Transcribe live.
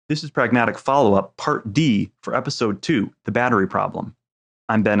This is Pragmatic Follow-Up, Part D for Episode 2, The Battery Problem.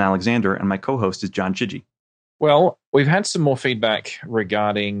 I'm Ben Alexander, and my co-host is John Chidgey. Well, we've had some more feedback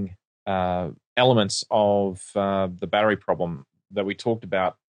regarding elements of the battery problem that we talked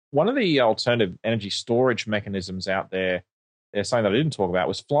about. One of the alternative energy storage mechanisms out there, something that I didn't talk about,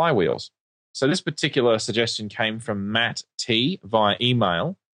 was flywheels. So this particular suggestion came from Matt T via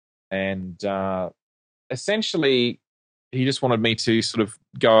email, and essentially he just wanted me to sort of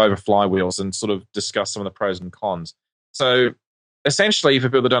go over flywheels and sort of discuss some of the pros and cons. So essentially, for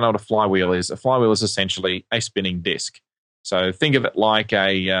people that don't know what a flywheel is essentially a spinning disc. So think of it like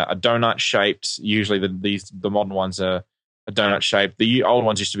a donut-shaped. Usually, the modern ones are a donut-shaped. The old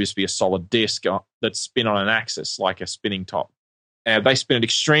ones used to be a solid disc that spin on an axis, like a spinning top. They spin at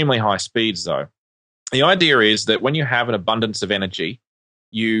extremely high speeds, though. The idea is that when you have an abundance of energy,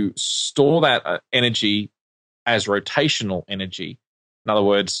 you store that energy as rotational energy. In other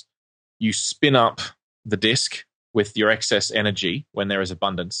words, you spin up the disc with your excess energy when there is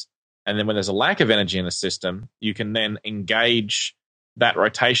abundance. And then when there's a lack of energy in the system, you can then engage that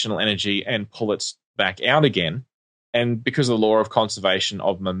rotational energy and pull it back out again. And because of the law of conservation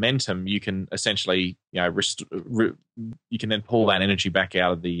of momentum, you can essentially, you can then pull that energy back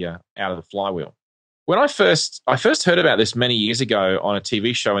out of the flywheel. When I first heard about this many years ago on a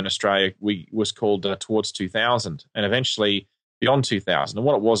TV show in Australia, was called Towards 2000, and eventually Beyond 2000. And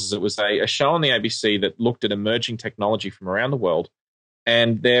what it was a show on the ABC that looked at emerging technology from around the world.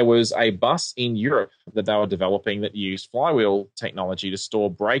 And there was a bus in Europe that they were developing that used flywheel technology to store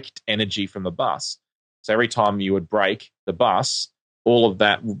brake energy from the bus. So every time you would brake the bus, all of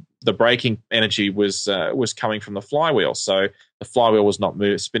that, the braking energy was coming from the flywheel. So the flywheel was not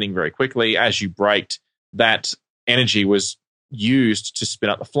spinning very quickly. As you braked, that energy was used to spin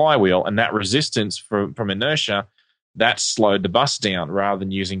up the flywheel, and that resistance from inertia, that slowed the bus down rather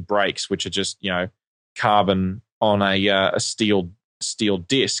than using brakes, which are just carbon on a steel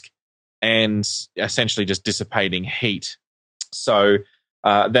disc and essentially just dissipating heat. So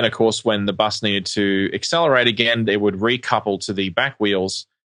then, of course, when the bus needed to accelerate again, it would recouple to the back wheels,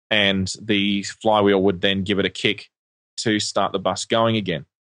 and the flywheel would then give it a kick to start the bus going again.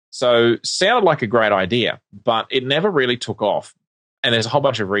 So sounded like a great idea, but it never really took off. And there's a whole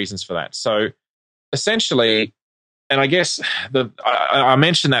bunch of reasons for that. So essentially, and I guess I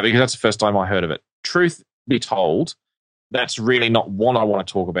mentioned that because that's the first time I heard of it. Truth be told, that's really not what I want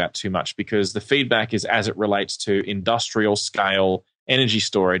to talk about too much, because the feedback is as it relates to industrial scale energy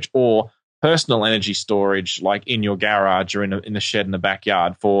storage or personal energy storage, like in your garage or in the shed in the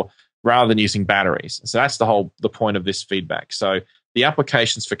backyard, rather than using batteries. So that's the point of this feedback. So the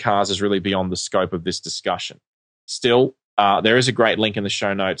applications for cars is really beyond the scope of this discussion. Still, there is a great link in the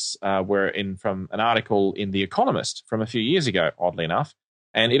show notes from an article in The Economist from a few years ago, oddly enough,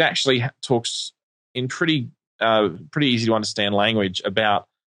 and it actually talks in pretty easy to understand language about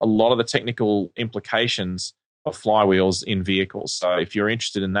a lot of the technical implications of flywheels in vehicles. So if you're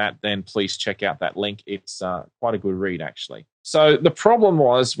interested in that, then please check out that link. It's quite a good read, actually. So the problem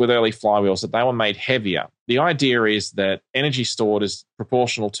was with early flywheels that they were made heavier. The idea is that energy stored is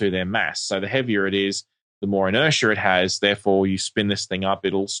proportional to their mass. So the heavier it is, the more inertia it has. Therefore, you spin this thing up,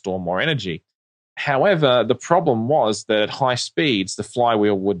 it'll store more energy. However, the problem was that at high speeds, the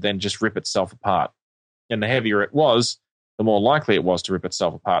flywheel would then just rip itself apart. And the heavier it was, the more likely it was to rip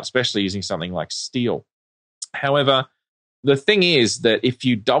itself apart, especially using something like steel. However, the thing is that if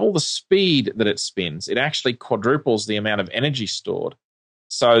you double the speed that it spins, it actually quadruples the amount of energy stored.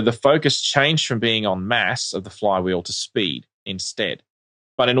 So the focus changed from being on mass of the flywheel to speed instead.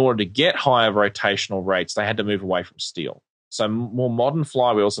 But in order to get higher rotational rates, they had to move away from steel. So more modern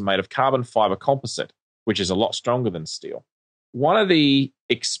flywheels are made of carbon fiber composite, which is a lot stronger than steel. One of the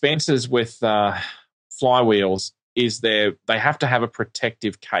expenses with flywheels is they have to have a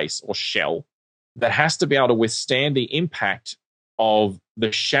protective case or shell that has to be able to withstand the impact of the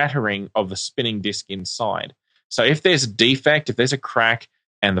shattering of the spinning disc inside. So if there's a defect, if there's a crack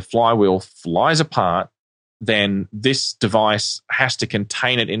and the flywheel flies apart, then this device has to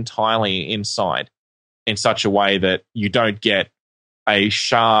contain it entirely inside in such a way that you don't get a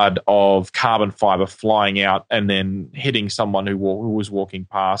shard of carbon fiber flying out and then hitting someone who was walking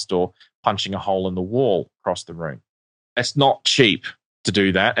past or punching a hole in the wall across the room. It's not cheap to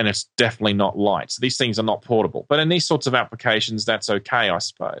do that, and it's definitely not light. So these things are not portable. But in these sorts of applications, that's okay, I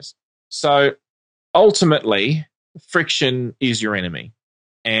suppose. So ultimately, friction is your enemy,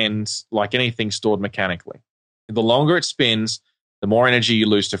 and like anything stored mechanically. The longer it spins, the more energy you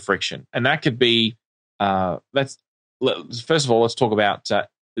lose to friction. And that could be, first of all, let's talk about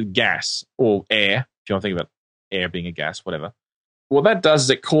gas or air, if you want to think about air being a gas, whatever. what that does is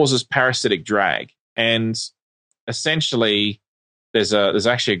it causes parasitic drag. And essentially, there's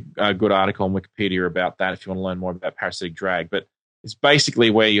actually a good article on Wikipedia about that if you want to learn more about parasitic drag. But it's basically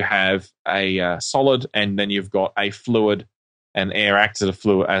where you have a solid and then you've got a fluid, and air acts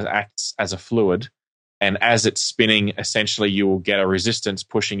as a fluid. And as it's spinning, essentially you will get a resistance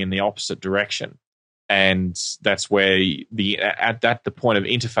pushing in the opposite direction. And that's where at the point of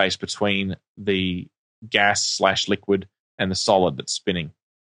interface between the gas/liquid and the solid that's spinning.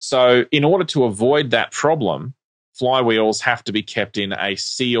 So in order to avoid that problem, flywheels have to be kept in a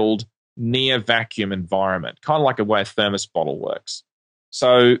sealed, near vacuum environment, kind of like a way a thermos bottle works.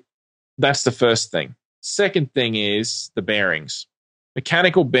 So that's the first thing. Second thing is the bearings.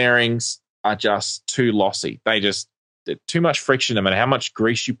 Mechanical bearings are just too lossy. They're too much friction, no matter how much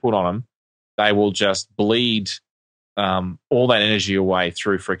grease you put on them. They will just bleed all that energy away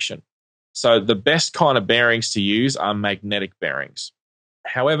through friction. So the best kind of bearings to use are magnetic bearings.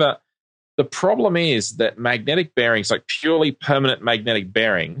 However, the problem is that magnetic bearings, like purely permanent magnetic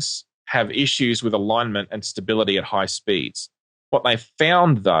bearings, have issues with alignment and stability at high speeds. What they've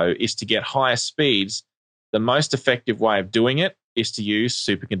found, though, is to get higher speeds, the most effective way of doing it is to use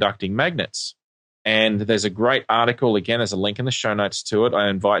superconducting magnets. And there's a great article, again, there's a link in the show notes to it. I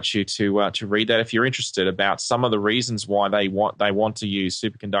invite you to read that if you're interested, about some of the reasons why they want to use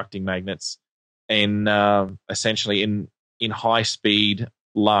superconducting magnets in essentially in high speed,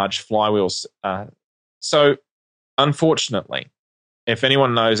 large flywheels. So unfortunately, if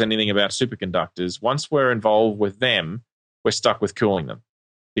anyone knows anything about superconductors, once we're involved with them, we're stuck with cooling them,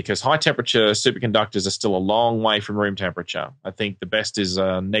 because high temperature superconductors are still a long way from room temperature. I think the best is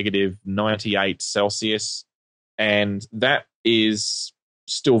negative 98 Celsius, and that is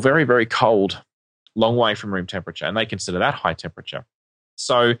still very, very cold, long way from room temperature, and they consider that high temperature.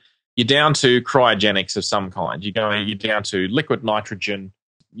 So you're down to cryogenics of some kind. You're down to liquid nitrogen,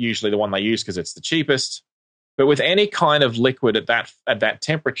 usually the one they use because it's the cheapest. But with any kind of liquid at that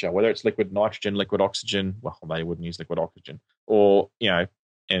temperature, whether it's liquid nitrogen, liquid oxygen, well, they wouldn't use liquid oxygen, or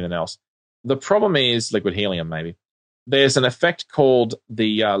anything else. The problem is liquid helium, maybe. There's an effect called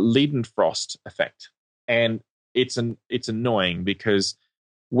the Leidenfrost effect, and it's annoying because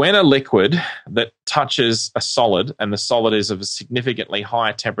when a liquid that touches a solid, and the solid is of a significantly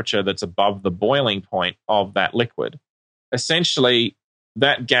higher temperature that's above the boiling point of that liquid, essentially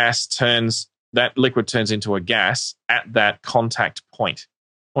that liquid turns into a gas at that contact point.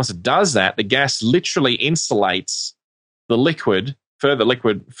 Once it does that, the gas literally insulates the liquid, further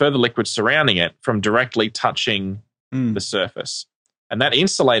liquid surrounding it, from directly touching the surface. And that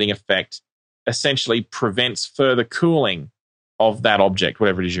insulating effect essentially prevents further cooling of that object,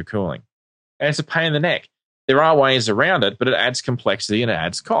 whatever it is you're cooling. And it's a pain in the neck. There are ways around it, but it adds complexity and it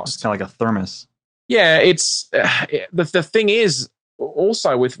adds cost. It's kind of like a thermos. Yeah, it's the thing is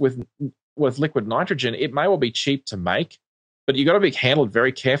also with liquid nitrogen, it may well be cheap to make, but you've got to be handled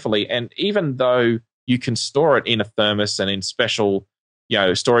very carefully. And even though you can store it in a thermos and in special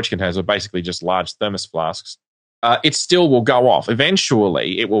storage containers, or basically just large thermos flasks, it still will go off.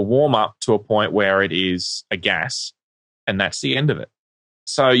 Eventually, it will warm up to a point where it is a gas, and that's the end of it.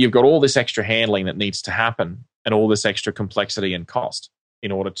 So you've got all this extra handling that needs to happen, and all this extra complexity and cost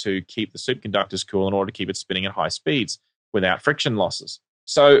in order to keep the superconductors cool, in order to keep it spinning at high speeds without friction losses.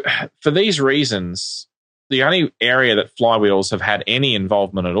 So for these reasons, the only area that flywheels have had any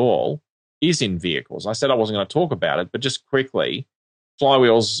involvement at all is in vehicles. I said I wasn't going to talk about it, but just quickly,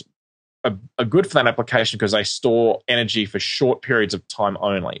 flywheels are good for that application because they store energy for short periods of time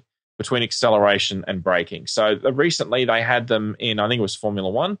only between acceleration and braking. So recently they had them in, I think it was Formula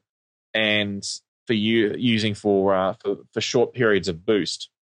One, and for using for short periods of boost.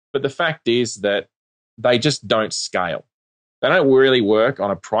 But the fact is that they just don't scale. They don't really work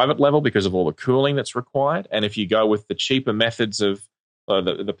on a private level because of all the cooling that's required. And if you go with the cheaper methods of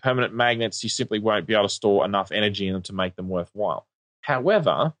the permanent magnets, you simply won't be able to store enough energy in them to make them worthwhile.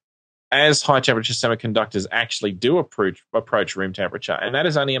 However, as high temperature semiconductors actually do approach room temperature, and that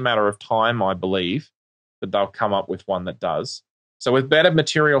is only a matter of time, I believe, that they'll come up with one that does. So with better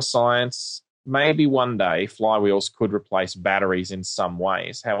material science, maybe one day flywheels could replace batteries in some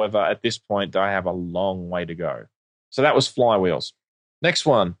ways. However, at this point, they have a long way to go. So that was flywheels. Next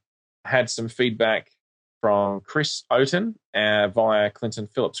one, had some feedback from Chris Oaten via Clinton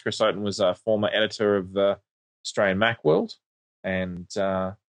Phillips. Chris Oaten was a former editor of the Australian Macworld, and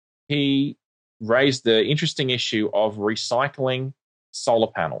he raised the interesting issue of recycling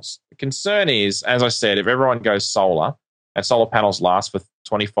solar panels. The concern is, as I said, if everyone goes solar, and solar panels last for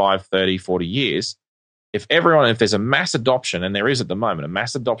 25, 30, 40 years, if there's a mass adoption, and there is at the moment, a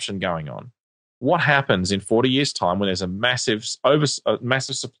mass adoption going on, What happens in 40 years' time when there's a massive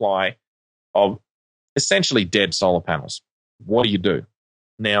supply of essentially dead solar panels? What do?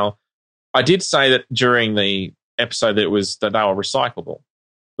 Now, I did say that during the episode that they were recyclable,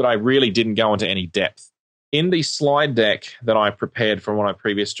 but I really didn't go into any depth. In the slide deck that I prepared from one of my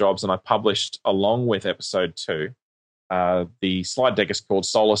previous jobs and I published along with episode 2, the slide deck is called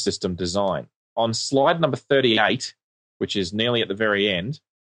Solar System Design. On slide number 38, which is nearly at the very end,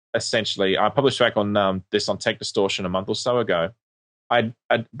 essentially, I published back on this on Tech Distortion a month or so ago. I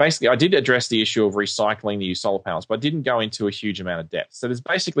did address the issue of recycling the used solar panels, but I didn't go into a huge amount of depth. So there's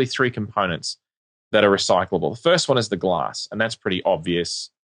basically 3 components that are recyclable. The first one is the glass, and that's pretty obvious.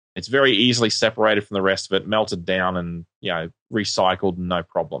 It's very easily separated from the rest of it, melted down and recycled, no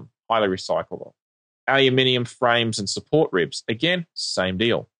problem. Highly recyclable. Aluminium frames and support ribs, again, same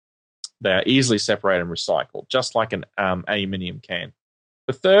deal. They are easily separated and recycled, just like an aluminium can.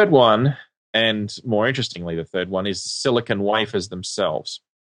 The third one, and more interestingly, the third one is silicon wafers themselves.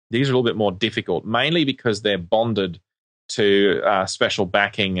 These are a little bit more difficult, mainly because they're bonded to special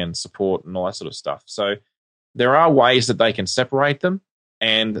backing and support and all that sort of stuff. So there are ways that they can separate them,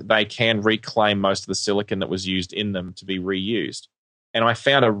 and they can reclaim most of the silicon that was used in them to be reused. And I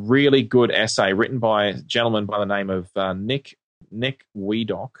found a really good essay written by a gentleman by the name of Nick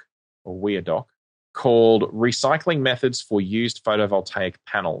Weedock, called Recycling Methods for Used Photovoltaic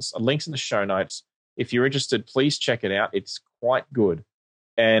Panels. A link's in the show notes. If you're interested, please check it out. It's quite good.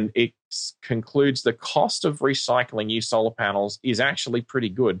 And it concludes the cost of recycling used solar panels is actually pretty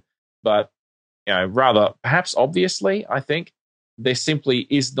good. But rather, perhaps obviously, I think, there simply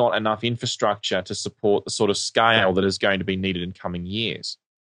is not enough infrastructure to support the sort of scale that is going to be needed in coming years.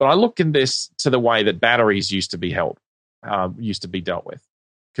 But I look in this to the way that batteries used to be dealt with.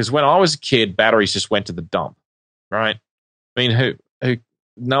 Because when I was a kid, batteries just went to the dump, right? I mean,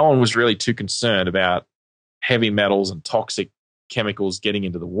 no one was really too concerned about heavy metals and toxic chemicals getting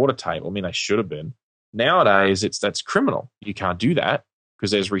into the water table. I mean, they should have been. Nowadays, that's criminal. You can't do that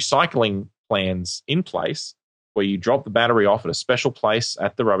because there's recycling plans in place where you drop the battery off at a special place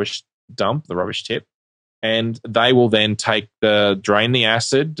at the rubbish dump, the rubbish tip, and they will then drain the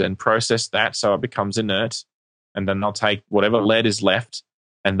acid and process that so it becomes inert, and then they'll take whatever lead is left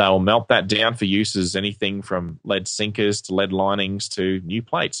and they'll melt that down for uses anything from lead sinkers to lead linings to new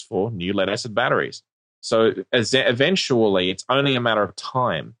plates for new lead acid batteries. So eventually, it's only a matter of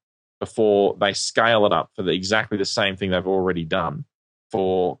time before they scale it up for exactly the same thing they've already done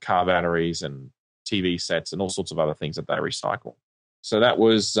for car batteries and TV sets and all sorts of other things that they recycle. So that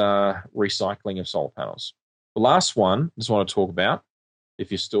was recycling of solar panels. The last one I just want to talk about, if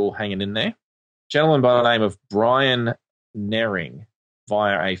you're still hanging in there, a gentleman by the name of Brian Nering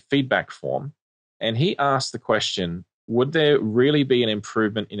via a feedback form, and he asked the question, would there really be an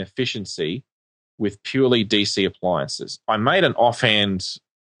improvement in efficiency with purely DC appliances? I made an offhand,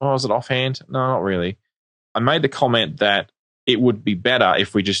 was it offhand? No, not really. I made the comment that it would be better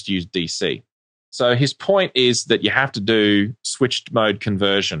if we just used DC. So his point is that you have to do switched mode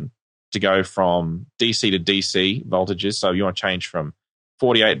conversion to go from DC to DC voltages. So you want to change from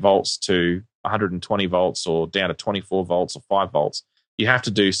 48 volts to 120 volts or down to 24 volts or 5 volts. You have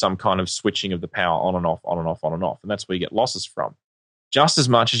to do some kind of switching of the power on and off, on and off, on and off. And that's where you get losses from. Just as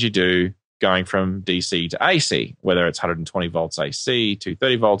much as you do going from DC to AC, whether it's 120 volts AC,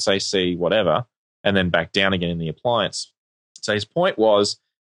 230 volts AC, whatever, and then back down again in the appliance. So his point was,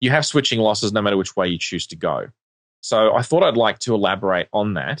 you have switching losses no matter which way you choose to go. So I thought I'd like to elaborate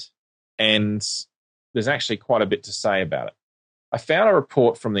on that, and there's actually quite a bit to say about it. I found a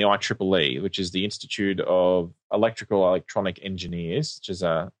report from the IEEE, which is the Institute of Electrical Electronic Engineers, which is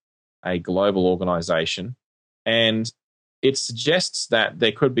a global organization, and it suggests that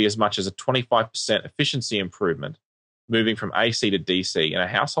there could be as much as a 25% efficiency improvement moving from AC to DC in a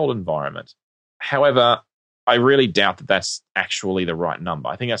household environment. However, I really doubt that that's actually the right number.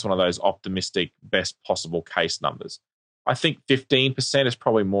 I think that's one of those optimistic, best possible case numbers. I think 15% is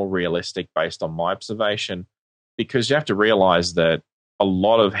probably more realistic based on my observation, because you have to realize that a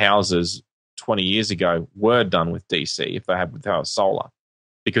lot of houses 20 years ago were done with DC if they had without solar,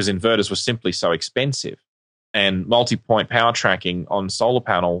 because inverters were simply so expensive. And multi-point power tracking on solar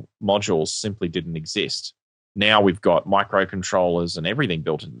panel modules simply didn't exist. Now we've got microcontrollers and everything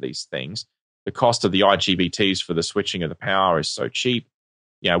built into these things. The cost of the IGBTs for the switching of the power is so cheap.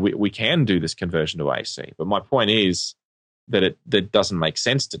 Yeah, we can do this conversion to AC. But my point is that it doesn't make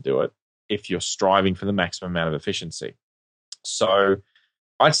sense to do it if you're striving for the maximum amount of efficiency. So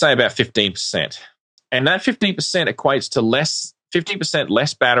I'd say about 15%. And that 15% equates to 15%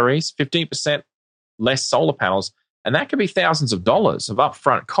 less batteries, 15% less solar panels, and that could be thousands of dollars of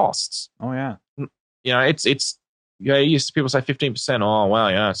upfront costs. Oh, yeah. People say 15%. Oh,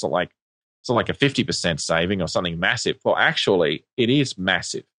 well, it's not like a 50% saving or something massive. Well, actually, it is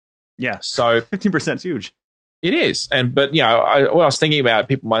massive. Yeah. So 15% is huge. it is. But I was thinking about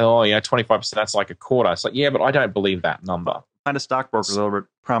people, 25%, that's like a quarter. It's like, yeah, but I don't believe that number. Find a stockbroker that will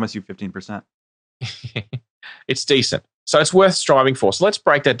promise you 15%. It's decent. So it's worth striving for. So let's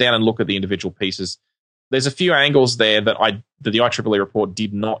break that down and look at the individual pieces. There's a few angles there that the IEEE report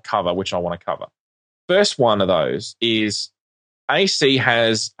did not cover, which I want to cover. First one of those is AC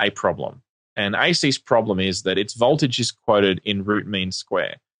has a problem. And AC's problem is that its voltage is quoted in root mean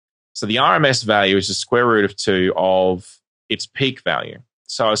square. So the RMS value is the square root of 2 of its peak value.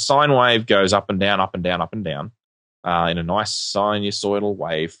 So a sine wave goes up and down, up and down, up and down in a nice sinusoidal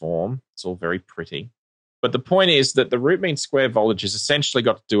waveform. It's all very pretty. But the point is that the root mean square voltage has essentially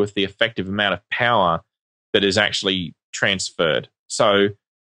got to do with the effective amount of power that is actually transferred. So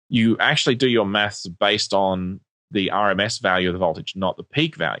you actually do your maths based on the RMS value of the voltage, not the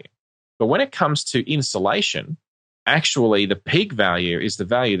peak value. But when it comes to insulation, actually the peak value is the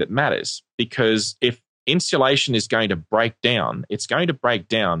value that matters, because if insulation is going to break down, it's going to break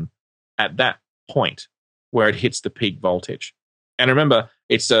down at that point where it hits the peak voltage. And remember,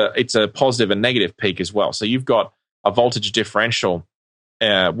 it's a positive and negative peak as well. So you've got a voltage differential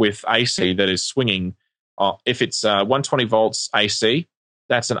with AC that is swinging. If it's 120 volts AC,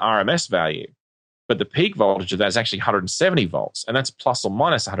 that's an RMS value. But the peak voltage of that is actually 170 volts, and that's plus or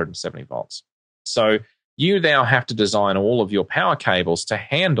minus 170 volts. So you now have to design all of your power cables to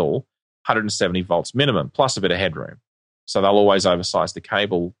handle 170 volts minimum, plus a bit of headroom. So they'll always oversize the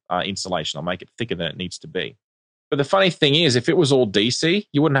cable insulation. They'll make it thicker than it needs to be. But the funny thing is, if it was all DC,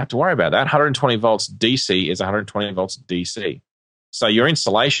 you wouldn't have to worry about that. 120 volts DC is 120 volts DC. So your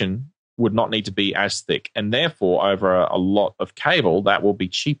insulation would not need to be as thick, and therefore, over a lot of cable, that will be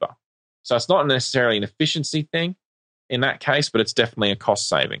cheaper. So it's not necessarily an efficiency thing in that case, but it's definitely a cost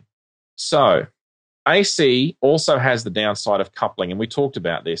saving. So AC also has the downside of coupling, and we talked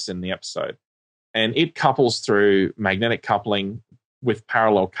about this in the episode. And it couples through magnetic coupling with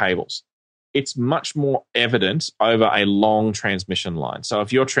parallel cables. It's much more evident over a long transmission line. So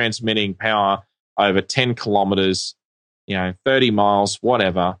if you're transmitting power over 10 kilometers, 30 miles,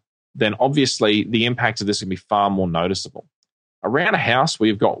 whatever, then obviously the impact of this can be far more noticeable. Around a house where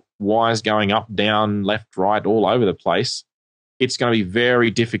you've got wires going up, down, left, right, all over the place, it's going to be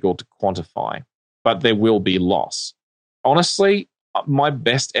very difficult to quantify, but there will be loss. Honestly, my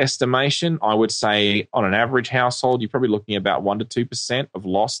best estimation, I would say on an average household, you're probably looking at about 1% to 2% of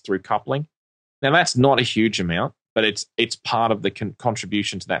loss through coupling. Now, that's not a huge amount, but it's part of the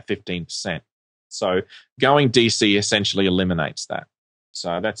contribution to that 15%. So going DC essentially eliminates that.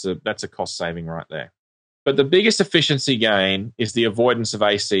 So that's a cost saving right there. But the biggest efficiency gain is the avoidance of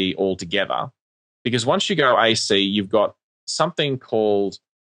AC altogether, because once you go AC, you've got something called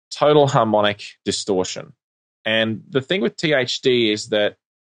total harmonic distortion. And the thing with THD is that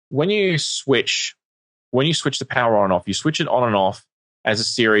when you switch the power on and off, you switch it on and off as a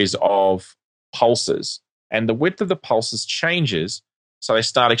series of pulses, and the width of the pulses changes. So they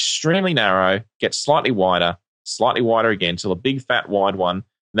start extremely narrow, get slightly wider again, till a big fat wide one, and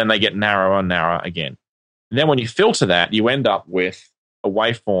then they get narrower and narrower again. And then when you filter that, you end up with a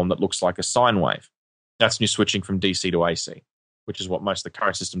waveform that looks like a sine wave. That's when you're switching from DC to AC, which is what most of the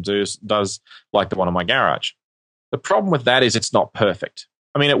current system does, like the one in my garage. The problem with that is it's not perfect.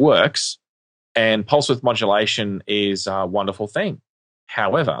 I mean, it works, and pulse width modulation is a wonderful thing.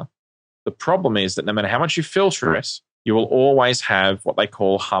 However, the problem is that no matter how much you filter it, you will always have what they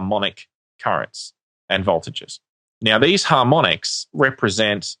call harmonic currents and voltages. Now, these harmonics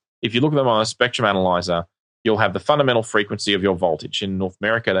represent, if you look at them on a spectrum analyzer, you'll have the fundamental frequency of your voltage. In North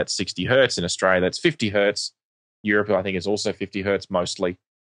America, that's 60 hertz. In Australia, that's 50 hertz. Europe, I think, is also 50 hertz mostly.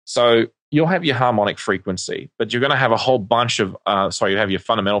 So you'll have your harmonic frequency, but you're going to have a whole bunch of, you have your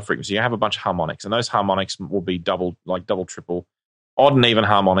fundamental frequency. You have a bunch of harmonics, and those harmonics will be double, triple, odd and even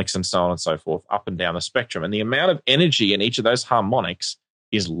harmonics, and so on and so forth, up and down the spectrum. And the amount of energy in each of those harmonics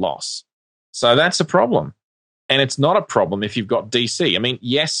is loss. So that's a problem. And it's not a problem if you've got DC. I mean,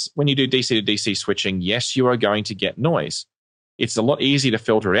 yes, when you do DC to DC switching, yes, you are going to get noise. It's a lot easier to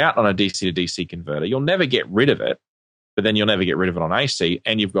filter it out on a DC to DC converter. You'll never get rid of it, but then you'll never get rid of it on AC,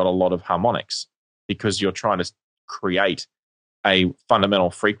 and you've got a lot of harmonics because you're trying to create a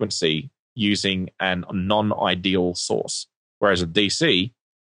fundamental frequency using a non-ideal source. Whereas a DC,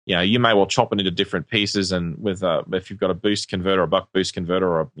 you may well chop it into different pieces, and with if you've got a boost converter, a buck boost converter,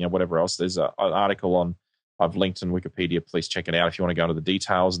 or whatever else, there's an article I've linked on Wikipedia. Please check it out if you want to go into the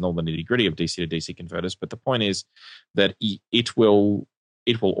details and all the nitty gritty of DC to DC converters. But the point is that it will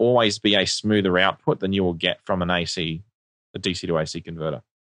it will always be a smoother output than you will get from a DC to AC converter.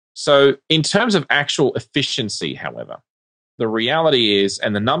 So in terms of actual efficiency, however, the reality is,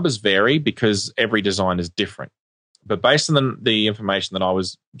 and the numbers vary because every design is different, but based on the information that I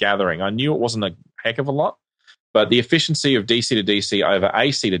was gathering, I knew it wasn't a heck of a lot, but the efficiency of DC to DC over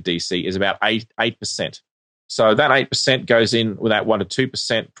AC to DC is about 8%. So that 8% goes in with that 1 to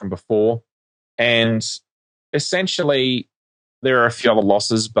 2% from before. And essentially, there are a few other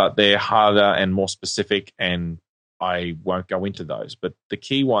losses, but they're harder and more specific, and I won't go into those. But the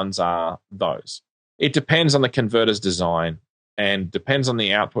key ones are those. It depends on the converter's design and depends on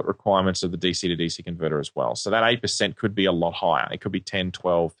the output requirements of the DC to DC converter as well. So that 8% could be a lot higher. It could be 10,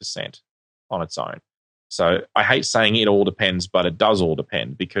 12% on its own. So I hate saying it all depends, but it does all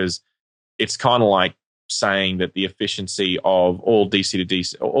depend, because it's kind of like saying that the efficiency of all DC to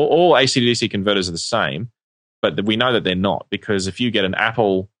DC, all AC to DC converters are the same, but we know that they're not, because if you get an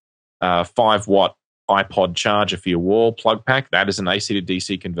Apple 5-watt iPod charger for your wall plug pack, that is an AC to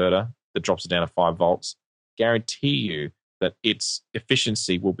DC converter that drops it down to 5 volts. Guarantee you that its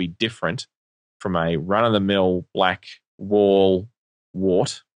efficiency will be different from a run-of-the-mill black wall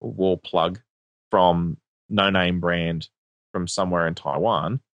wart or wall plug from no-name brand from somewhere in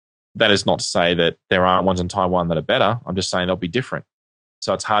Taiwan. That is not to say that there aren't ones in Taiwan that are better. I'm just saying they'll be different.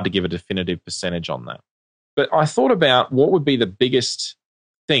 So it's hard to give a definitive percentage on that. But I thought about what would be the biggest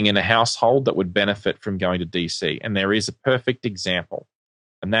thing in a household that would benefit from going to DC. And there is a perfect example,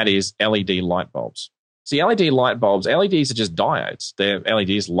 and that is LED light bulbs. See, LED light bulbs, LEDs are just diodes. They're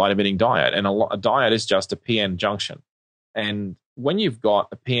LEDs, light emitting diode. And a diode is just a PN junction. And when you've got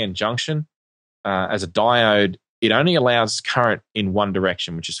a PN junction as a diode, it only allows current in one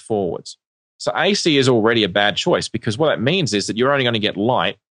direction, which is forwards. So AC is already a bad choice, because what that means is that you're only going to get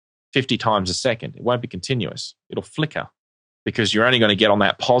light 50 times a second. It won't be continuous. It'll flicker, because you're only going to get on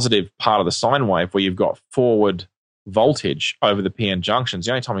that positive part of the sine wave where you've got forward voltage over the PN junctions.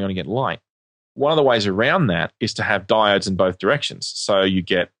 The only time you're going to get light. One of the ways around that is to have diodes in both directions. So you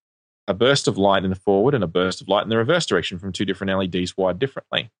get a burst of light in the forward and a burst of light in the reverse direction from two different LEDs wired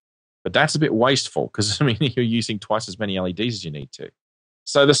differently. But that's a bit wasteful, because you're using twice as many LEDs as you need to.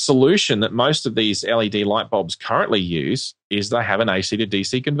 So the solution that most of these LED light bulbs currently use is they have an AC to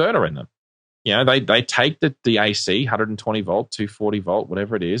DC converter in them. They take the AC, 120 volt, 240 volt,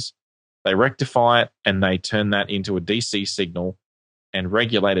 whatever it is, they rectify it, and they turn that into a DC signal and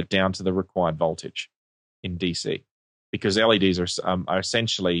regulate it down to the required voltage in DC. Because LEDs are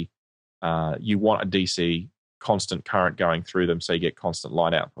essentially, you want a DC constant current going through them, so you get constant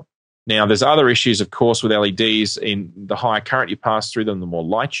light output. Now, there's other issues, of course, with LEDs. In the higher current you pass through them, the more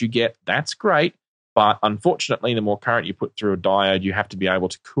light you get. That's great. But unfortunately, the more current you put through a diode, you have to be able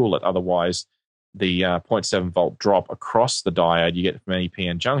to cool it. Otherwise, the 0.7 volt drop across the diode you get from any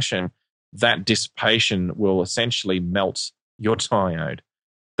PN junction, that dissipation will essentially melt your diode.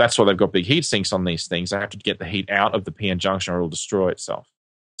 That's why they've got big heat sinks on these things. They have to get the heat out of the PN junction or it'll destroy itself.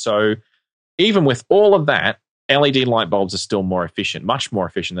 So even with all of that, LED light bulbs are still more efficient, much more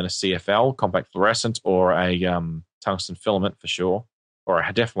efficient than a CFL, compact fluorescent, or a tungsten filament for sure, or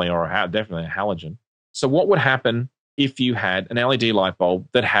definitely a halogen. So what would happen if you had an LED light bulb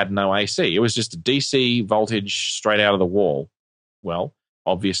that had no AC? It was just a DC voltage straight out of the wall. Well,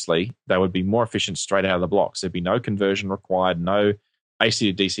 obviously, they would be more efficient straight out of the blocks. There'd be no conversion required, no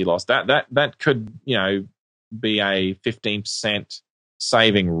AC to DC loss. That could, be a 15%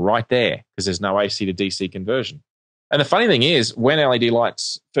 saving right there, because there's no AC to DC conversion. And the funny thing is, when LED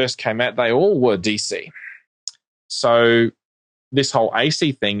lights first came out, they all were DC. So this whole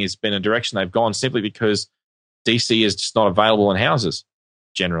AC thing has been a direction they've gone, simply because DC is just not available in houses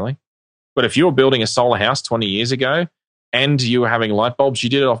generally. But if you were building a solar house 20 years ago and you were having light bulbs,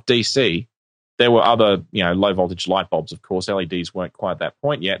 you did it off DC. There were other, low voltage light bulbs, of course. LEDs weren't quite at that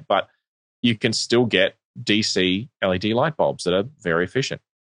point yet, but you can still get DC LED light bulbs that are very efficient.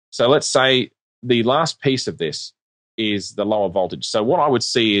 So let's say the last piece of this is the lower voltage. So what I would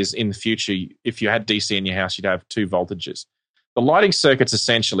see is, in the future, if you had DC in your house, you'd have 2 voltages. The lighting circuit's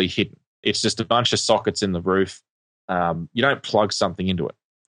essentially hidden. It's just a bunch of sockets in the roof. You don't plug something into it.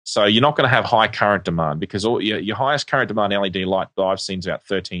 So you're not going to have high current demand, because your highest current demand LED light that I've seen is about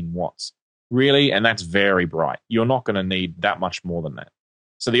 13 watts. Really? And that's very bright. You're not going to need that much more than that.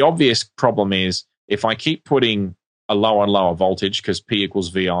 So the obvious problem is, if I keep putting a lower and lower voltage, because P equals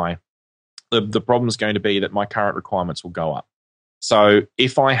VI, the problem is going to be that my current requirements will go up. So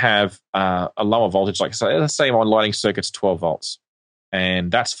if I have a lower voltage, like let's say my lighting circuit's 12 volts,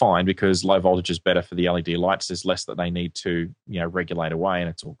 and that's fine, because low voltage is better for the LED lights. There's less that they need to regulate away, and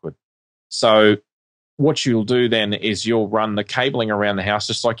it's all good. So what you'll do then is you'll run the cabling around the house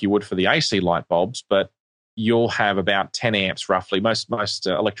just like you would for the AC light bulbs, but you'll have about 10 amps roughly. Most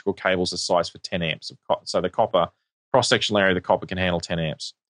electrical cables are sized for 10 amps. So the copper, cross-sectional area of the copper can handle 10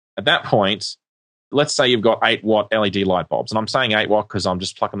 amps. At that point, let's say you've got 8-watt LED light bulbs. And I'm saying 8-watt because I'm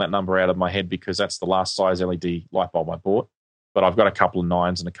just plucking that number out of my head because that's the last size LED light bulb I bought. But I've got a couple of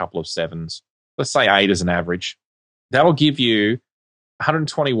 9s and a couple of 7s. Let's say 8 as an average. That'll give you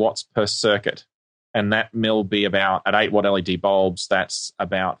 120 watts per circuit. And that will be about, at 8-watt LED bulbs, that's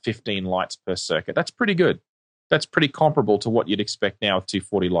about 15 lights per circuit. That's pretty good. That's pretty comparable to what you'd expect now with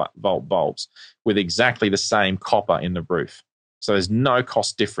 240-volt bulbs with exactly the same copper in the roof. So there's no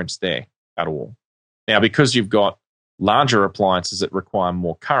cost difference there at all. Now, because you've got larger appliances that require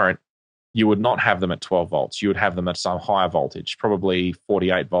more current, you would not have them at 12 volts. You would have them at some higher voltage, probably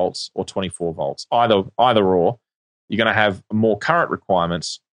 48 volts or 24 volts. Either or, you're going to have more current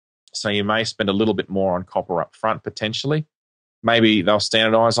requirements. So you may spend a little bit more on copper up front potentially. Maybe they'll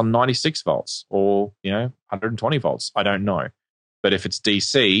standardize on 96 volts or 120 volts. I don't know. But if it's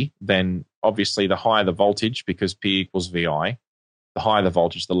DC, then obviously the higher the voltage, because P equals VI, the higher the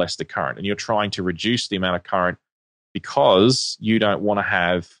voltage, the less the current. And you're trying to reduce the amount of current because you don't want to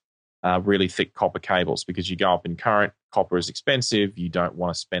have really thick copper cables, because you go up in current, copper is expensive, you don't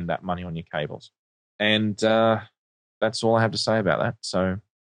want to spend that money on your cables. And that's all I have to say about that. So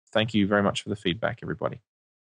thank you very much for the feedback, everybody.